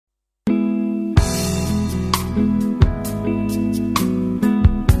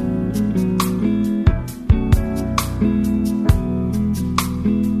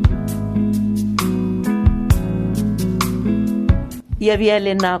ya bia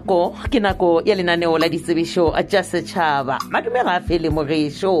le nako ke nako ya lenaneo la ditsebišo tša setšhaba madume ga fele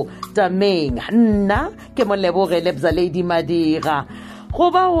mogešo tameng nna ke moleboge lebza lady madira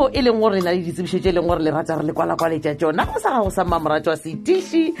go bao e leng gore na le ditsebišo tše leng gore le rata re le kwala-kwaletša tšona go sa gago sa mamoratšo wa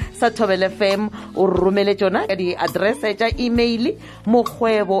setiši sa Thobel FM o romele tšona ka di-addresse tša email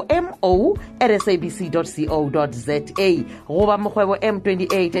mokgwebo mo@sabc.co.za goba mokgwebo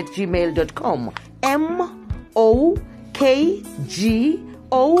m28@gmail.com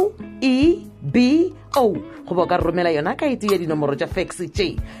KGOEBO go ba ka romela yona ka iti ya dinomoro tša fax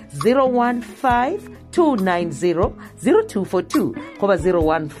tše 015-290-0242 goba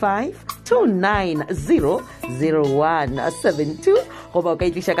 015-290-0172 goba o ka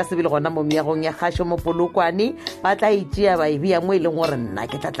itliša ka sebele gona mo meagong ya kgašo mo Polokwane ba tla itšea ba e bea mo e leng gore nna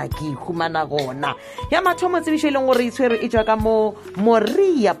ke tlatla ke ihumana gona ya mathomo tsebišo e leng gore e tshwere e tšwa ka mo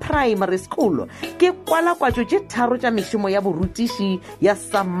Moria Primary School ke kwala-kwatšo tše tharo tša mešomo ya borutiši ya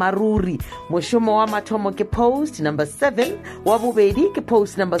Samaruri. Mošomo wa mathomo ke post number 7, wa bobedi ke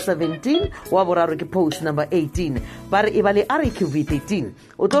post number 17, wa boraro ke post number 18. ba re e ba le RQV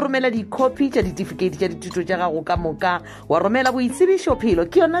 13 o tlo romela dikopi tša ditefikeiti tša dithuto tša gago ka moka wa romela boitsebišo phelo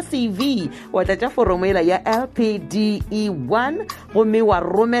ke yona CV wa tlatša foromela ya LPDE1 gomme wa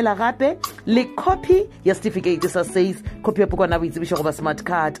romela gape le copy ya certificate sa SACE copy ya pukwana boitsebišo goba smart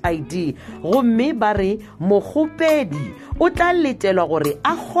card ID gomme ba re mogopedi o tla letelwa gore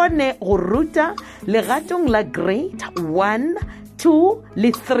a kgone go ruta legatong la grade 1 2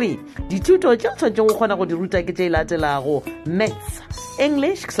 le 3 dithuto tšeo tshwanetseng go kgona go di ruta ke tše latelago maths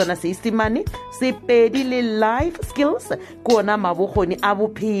English ke sona Seesimane Sepedi le life skills ke ona mabokgoni a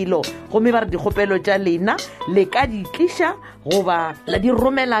bophelo gomme ba re dikgopelo tša lena le ka di tliša goba la di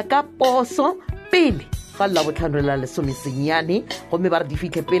romela ka poso pele ga la botlhano la lesomesenyane gomme ba re di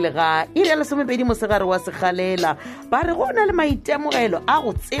fitlhe pele ga iri ya lesomepedi mosegare wa segalela ba re go na le maitemogelo a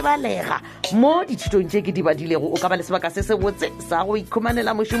go tsebalega mo dithutong tše ke di badilego o ka ba le sebaka se se botse sa go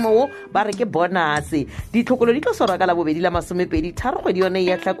ikhumanela mošomo wo ba re ke bonase ditlhokolo di tlo swarwa ka la bobedi la masomepedi tharo kgwedi yone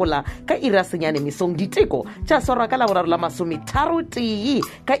ya hlakola ka iri ya senyane mesong diteko tša swarwa ka la boraro la masometharo tee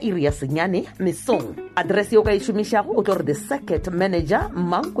ka iri ya senyane mesong address yo ka e šomišago o tlo re the circuit manager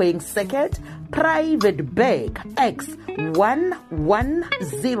Mankweng Circuit Private Bag X 1108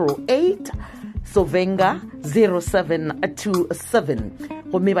 Sovenga 0727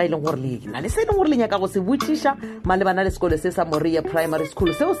 gomme ba ileng gore le na le se leng gore le nyaka go se botšiša malebana le sekolo se sa Moria Primary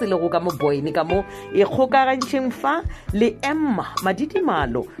School seo se lego ka mo Boyne ka mo e kgokagantšheng fa le Emma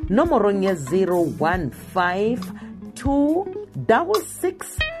Madidimalo nomorong ya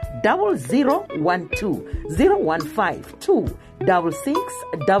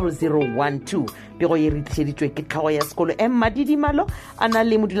pego ye re tlišeditšwe ke tlhago ya sekolo Madidimalo a na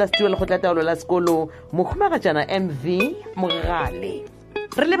le modulasetulo le kgotlatlaolo la sekolo mohumagatšana MV Mogale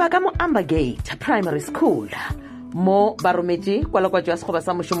re leba ka mo Ambergate Primary School mo ba rometše kwala-kwatšo ya sekgoba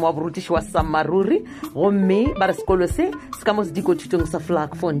sa mošomo wa borutiši wa Samaruri gomme ba re sekolo se ka mo sedikothutong sa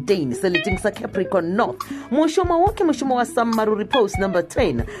Flagfontein se leteng sa Capricorn North mošomo wo ke mošomo wa Samaruri post number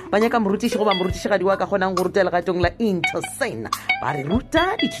 10 ba nyaka morutiši goba morutišigadi wa ka kgonang go ruta legatong la Intersen ba re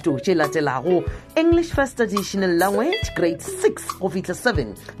ruta dithuto tše latelago English First Additional Language grade 6 go fitlha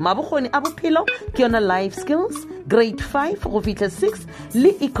 7 mabokgoni a bophelo ke yona life skills grade 5 go fitlha 6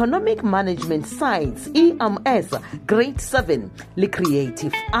 le economic management science EMS grade 7 le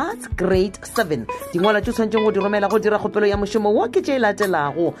creative arts grade 7 dingwalo tšo tshwanetseng go di romela go dira kgopelo ya mošomo wo ke tše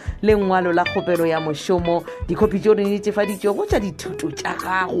latelago lengwalo la kgopelo ya mošomo dikopi tšeo di netefaditšego tša dithuto tša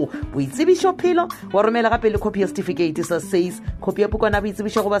gago boitsebišo phelo wa romela gape le copy ya certificate sa SACE copy ya pukwana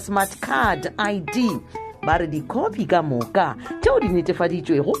boitsebišo goba smart card ID ba re dikopi ka moka tšeo di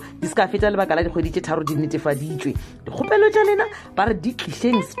netefaditšwego di ska feta lebaka la dikgwedi tše tharo di netefaditšwe dikgopelo tša lena ba re di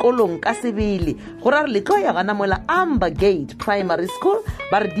tlišeng sekolong ka sebele go ra re le tlo ya gana mola Ambergate Primary School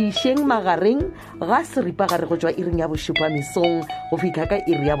ba re di išeng magareng ga seripagare go tšwa iring ya bošupa mesong go fitlha ka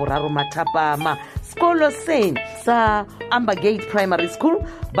iri ya boraro mathapama sekolo se sa Ambergate Primary School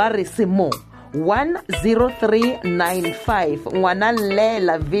ba re se mo 10395 ngwana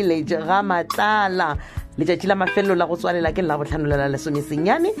lela village ga Matlala letšatši la mafelelo la go tswalela ke la bohlano la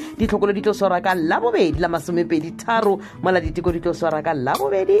lesomesenyane ditlhokolo di tlo swarwa ka la bobedi la masomepedi tharo mola diteko di tlo swarwa ka la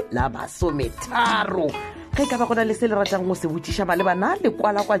bobedi la masometharo ge ka ba gona le se le ratang go se botšiša malebana le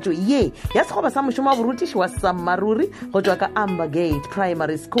kwala-kwatšo ye ya sekgoba sa mošomo wa borutiši wa Samaruri go tšwa ka Ambergate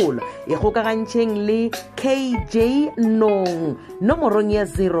Primary School e kgokagantšheng le KJ Nong nomorong ya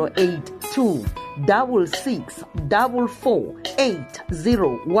 082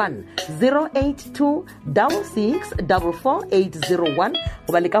 082-6644-801 082-6644-801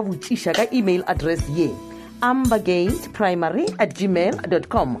 go ba le ka botšiša ka email address ye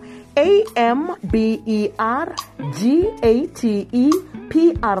ambergateprimary@gmail.com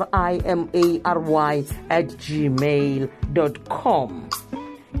ambergateprimary@gmail.com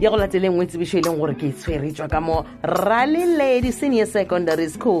ya go lateleng Ditsebišo e leng gore ke tshweretswa ka mo Rally Lady Senior Secondary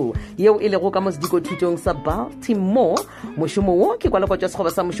School yeo e lego ka mo sedikothutong sa Baltimore. Mošomo wo ke kwala kwa tša sekgoba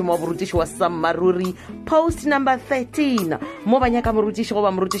sa mošomo wa borutiši wa Sammaruri post number 13 mo ba nyaka morutiši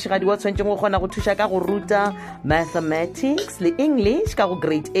goba morutišigadi wa tshwanetseng go kgona go thuša ka go ruta mathematics le English ka go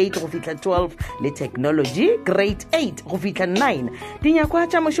grade 8 go fihla 12 le technology grade 8 go fihla 9. Dinyakwa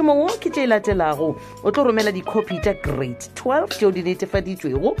tša mošomo wo ke tše latelago o tlo romela dikopi tša grade 12 tšeo di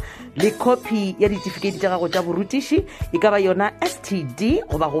netefaditšwego le copy ya ditefikeiti tša gago tša borutiši e ka ba yona STD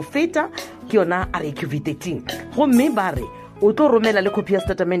goba go feta ke yona RAQV13 gomme ba re o tlo romela le copy ya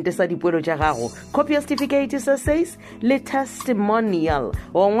statement sa dipoelo tša gago, copy ya certificate sa SACE le testimonial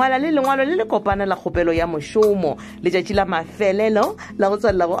o ngwala le lengwalo le le kopana la kgopelo ya mošomo letšatši la mafelelo la go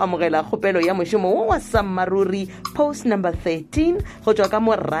tswalela go amogela kgopelo ya mošomo wo wa Sammaruri post number 13 go tšwa ka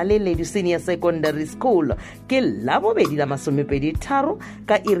mo Rally Lady Senior Secondary School ke la bobedi la 23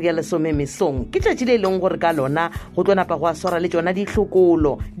 ka iri ya 10 mesong ke tšatši le leng gore ka lona go tlo napa go a swara le tšona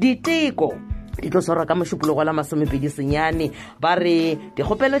dihlokolo diteko di tlo swara ka mošupologo la 20 senyane ba re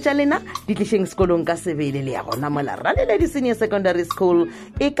dikgopelo tša lena di tlišeng sekolong ka sebele le ya gona mola Rally Lady Senior Secondary School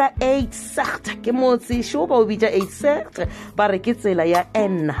e ka 8 sect ke motse šo ba o bitša 8 sect ba re ke tsela ya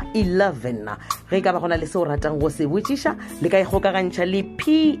N11 ge ka ba gona le se o ratang go se botšiša le ka ikgokagantšha le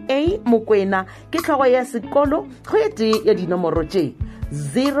PA Mokwena ke tlhogo ya sekolo go ete ya dinomoro tše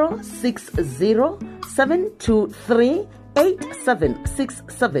 060 723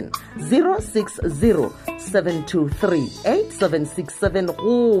 8767 060 723 8767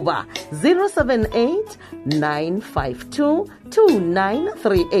 goba 078 952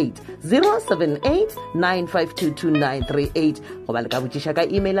 2938 078 952 2938 goba le ka botšiša ka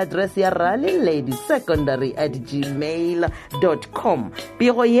email address ya rallylady@gmail.com.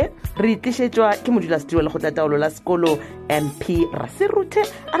 pego ye re tlišetšwa ke modulasetulo le go tlataolo la sekolo MP Raserute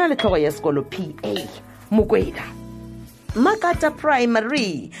a na le tlhogo ya sekolo PA Mokwena. Makata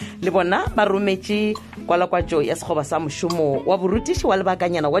Primary le bona ba rometše kwalakwatšo ya sekgoba sa mošomo wa borutiši wa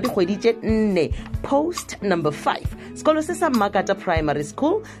lebakanyana wa dikgwedi tše 4 post number 5 sekolo se sa Makata Primary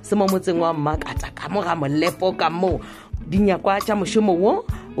School se mo motseng wa Makata ka mo ga Molepo ka mo dinyakwa tša mošomo wo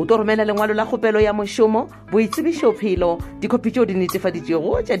o tlo romela lengwalo la kgopelo ya mošomo boitsebišo phelo dikopi tšeo di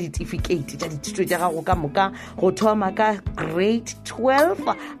netefaditšego tša ditefikeiti tša dithuto tša gago ka moka go thoma ka grade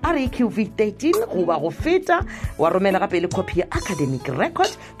 12 RAQV13 goba go feta wa romela gape le copy ya academic record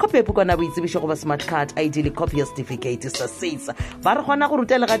copy ya pukana boitsebišo goba smart card ID le copy ya certificate sa SACE ba re kgona go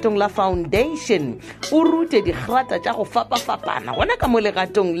ruta legatong la foundation o rute digrata tša go fapafapana gona ka mo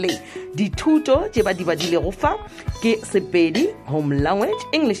legatong le dithuto tše ba di badile go fa ke Sepedi home language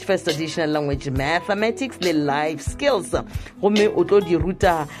English first additional language mathematics le life skills gomme o tlo di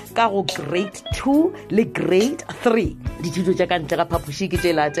ruta ka go grade 2 le grade 3 dithuto tša ka ntle ga phapoši ke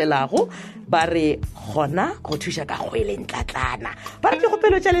tše latelago ba re gona go thuša ka kgwele ntlatlana ba re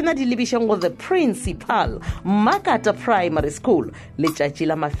dikgopelo tša lena di lebišeng go the principal Makata Primary School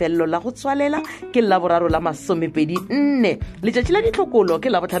letšatši la mafelelo la go tswalela ke laboraro la 24 letšatši la ditlhokolo ke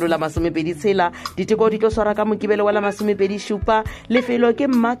labotlhano la 26 diteko di tlo swara ka mokibelo wa la 27 lefelo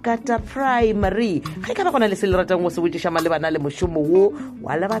ke Makata Primary ge ka ba gona le se le ratang go se botšiša malebana le mošomo wo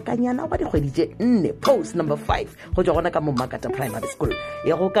wa lebakanyana wa dikgwedi tše 4 post number 5 go tšwa gona ka mo Makata Primary School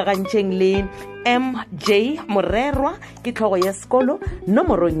e go kagantšheng le MJ Morerwa ke tlhogo ya sekolo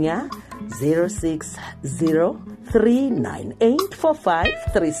nomorong ya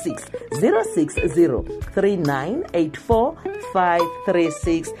 06039845536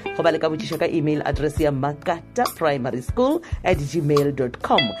 06039845536 go ba le ka botšiša ka email address ya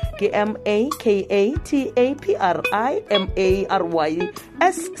makataprimaryschool@gmail.com ke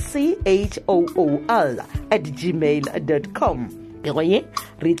makataprimaryschool@gmail.com pego ye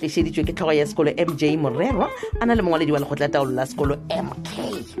re tlišeditšwe ke tlhogo ya sekolo MJ Morerwa a na le mongwaledi wa lekgotla-taolo la sekolo MK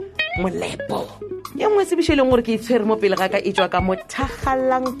Molepo ye nngwe tsebišo e leng gore ke itshwere mo pele ga ka e tšwa ka mo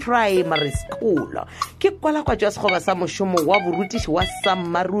Thagalang Primary School ke kwalakwatšo ya sekgoba sa mošomo wa borutiši wa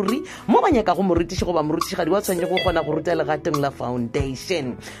Sammaruri mo ba nyaka go morutiši goba morutišigadi wa tshwanetse go kgona go ruta legatong la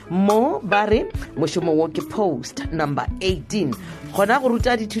foundation mo ba re mošomo wo ke post number 18 gona go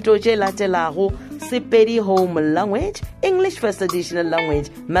ruta dithuto tše latelago Sepedi home language English first additional language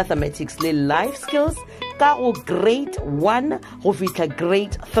mathematics le life skills ka go grade 1 go fihla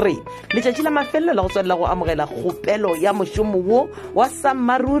grade 3 letšatši la mafelelo la go tswalela go amogela kgopelo ya mošomo wo wa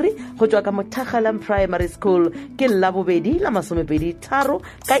sammaruri go tšwa ka Mothagalang Primary School ke Labobedi la 23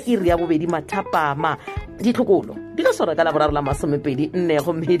 ka iri ya bobedi mathapama ditlhokolo di ka swara ka la boraro la 24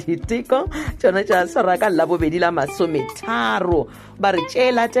 go mediteko tšona tša swara ka Labobedi la 30 ba re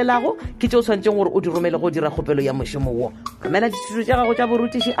tše latelago ke tšeo tshwanetseng gore o di romele go dira kgopelo ya mošomo wo romela dithuto tša gago tša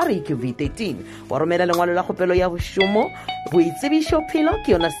borutiši REQV 13 wa romela lengwalo la kgopelo ya bošomo boitsebišo phelo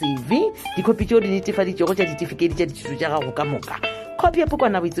ke yona CV dikopi tšeo di netefaditšego tša ditefikeiti tša dithuto tša gago ka moka kopi ya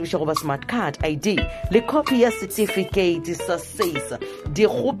pukwana boitsebišo goba smart card ID le kopi ya certificate sa SACE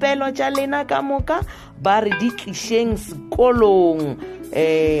dikgopelo tša lena ka moka ba re di tlišeng sekolong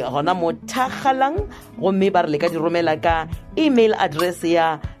gona Mothagalang gomme ba re le ka di romela ka email address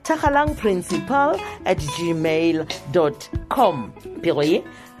ya thagalang.principal@gmail.com pego ye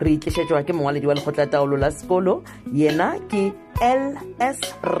re itlišetšwa ke mongwaledi wa lekgotlataolo la sekolo yena ke LS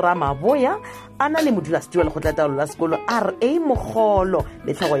Ramaboya ana le modulasetulo wa lekgotlataolo la sekolo RA Mogolo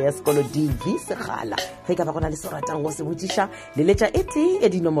le tlhago ya sekolo DV Segala ge ka ba gona le se ratang go se botšiša le letša ete ya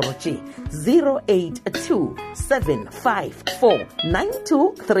dinomoro tše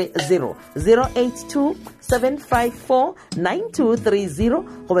 0827549230 0827549230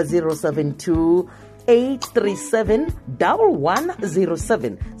 goba 072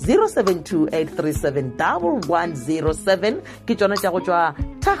 837-1107 072-837-1107 ke tšona tša go tšwa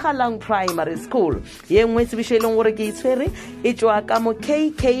Thagalang Primary School ye nngwe tsebišo e leng gore ke itshwere e tšwa ka mo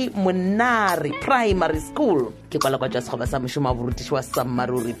KK Monare Primary School ke kwala kwa tša sekgoba sa mošomo wa borutiši wa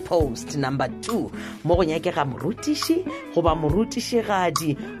Sammaruri post number 2 mo go nyakega morutiši goba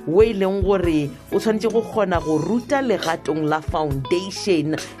morutišigadi wo e leng gore o tshwanetse go kgona go ruta legatong la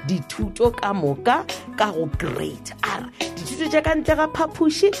foundation dithuto ka moka ka go grade R dithuto tša ka ntle ga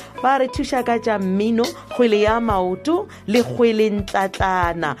phaphuši ba re thuša ka tša mmino kgwele ya maoto le kgwele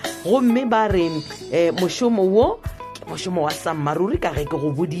ntlatlana gomme ba re mošomo wo mošomo wa sammaruri ka ge ke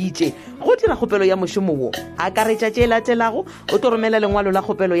go boditše go dira kgopelo ya mošomo wo akaretša tše latelago o tlo romela lengwalo la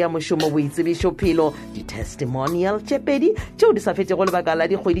kgopelo ya mošomo boitsebišo phelo di-testimonial tše pedi tšeo di sa fetšego lebaka la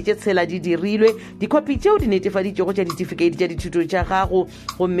dikgwedi tše tshela di dirilwe dikopi tšeo di netefaditšego tša ditefikeiti tša dithuto tša gago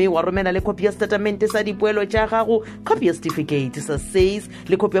gomme wa romela le kopi ya setatamente sa dipoelo tša gago kopi ya certificate sa SACE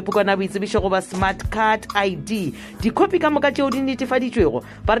le kopi ya pukwana boitsebišo goba smart card ID dikopi ka moka tšeo di netefaditšwego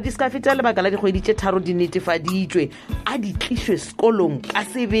ba re di ska feta lebaka la dikgwedi tše tharo di netefaditšwe a di tlišwe sekolong ka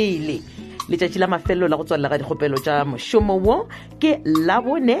sebele letšatši la mafelelo la go tswalela ga dikgopelo tša mošomo wo ke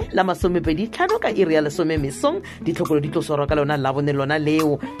Labone la 25 ka iri ya 10 mesong ditlhokolo di tlo swarwa ka lona Labone lona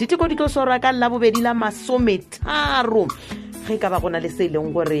leo diteko di tlo swarwa ka Labobedi la 30 ge ka ba gona le se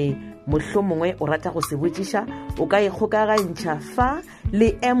leng gore mohlomongwe o rata go se botšiša o ka ikgokagantšha fa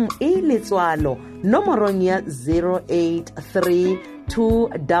le ME letswalo nomorong ya 083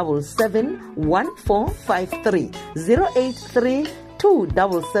 2771453 083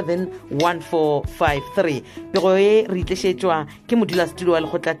 2771453 pego ye re itlišetšwa ke modulasetulo wa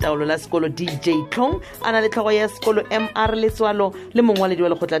lekgotlataolo la sekolo DJ Tlong a na le tlhogo ya sekolo MR letswalo le mongwaledi wa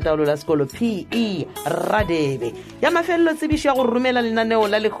lekgotlataolo la sekolo PE Radebe ya mafelelo tsebišo ya go romela lenaneo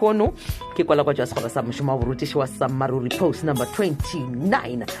la lekgono ke kwala kwa tšwa sekgoba sa mošomo wa borutiši wa Sammaruri post number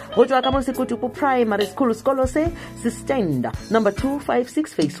 29 go tšwa ka mo Sekotupo Primary School sekolo se stand number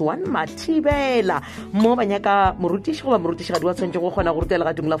 256 phase 1 Mathibela mo banyaka morutiši goba morutišigadi wa tshwanetse go kgona go rutela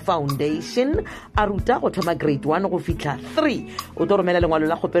legatong la foundation a ruta go thoma grade 1 go fihla 3 o tlo romela lengwalo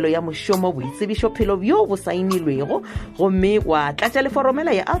la kgopelo ya mošomo boitsebišo phelo bjo bo sainilwego gomme wa tlatša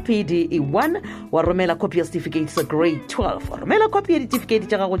leforomela ya RPD 1 wa romela copy ya certificate sa grade 12 wa romela copy ya ditefikeiti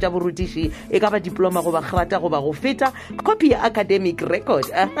tša gago tša borutiši e ka ba diploma goba kgrata goba go feta copy ya academic record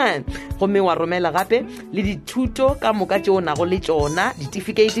gomme wa romela gape le dithuto ka moka tšeo nago le tšona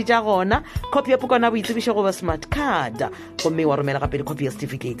ditefikeiti tša gona copy ya pukwana boitsebišo goba smart card gomme wa romela gape le copy ya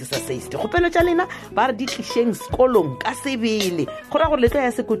certificate sa SACE dikgopelo tša lena ba re di tlišeng sekolong ka sebele go ra gore letlo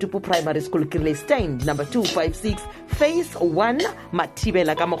ya Sekotupo Primary School ke le stand number 256 phase 1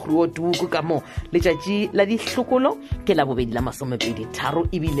 Mathibela ka moguru o tuku ka mo letšatši la dihlokolo ke Labobedi la 23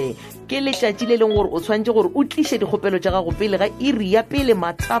 ebile ke letšatši le leng gore o tshwanetse gore o tliše dikgopelo tša gago pele ga iri ya pele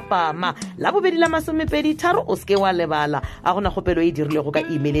mathapama Labobedi la 23 o seke wa lebala a gona kgopelo e dirilego ka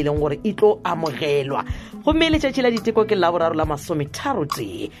email e leng gore e tlo amogelwa gomme letšatši la diteko ke Laboraro la 10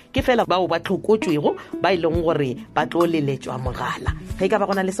 masometharotee ke fela bao ba tlhokotšwego ba ileng gore ba tlo leletšwa mogala ge ka ba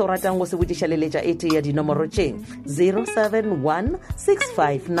gona le se o ratang go se botsiša leletša e tee ya dinomoro tšeng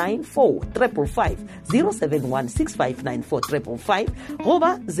 0716594 0716594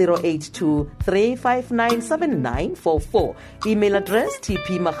 goba 0823597944 email address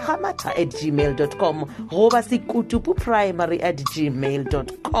tpmagamata@gmail.com goba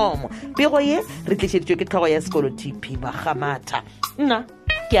sekutupuprimary@gmail.com pego ye re tlišeditšwe ke tlhogo ya sekolo TP Magamata nna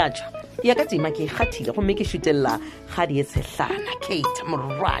ke a tšwa ya ka tima ke kgathile gomme ke šutelela kgadi e tshehlana Kate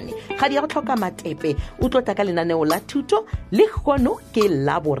Morwane kgadi ya go tlhoka matepe o tlo tla ka lenaneo la thuto le kgono ke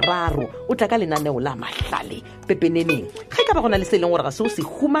la boraro o tla ka lenaneo la mahlale pepeneneng ge ka ba gona le se leng gore ga se o se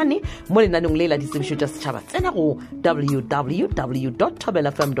humane mo lenaneong le la ditsebišo tša setšhaba tsena go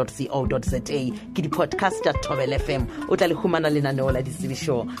www.tobelfm.co.za ke di-podcast tša Tobel FM o tla le humana lenaneo la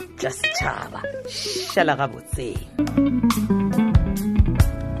ditsebišo tša setšhaba šala gabotse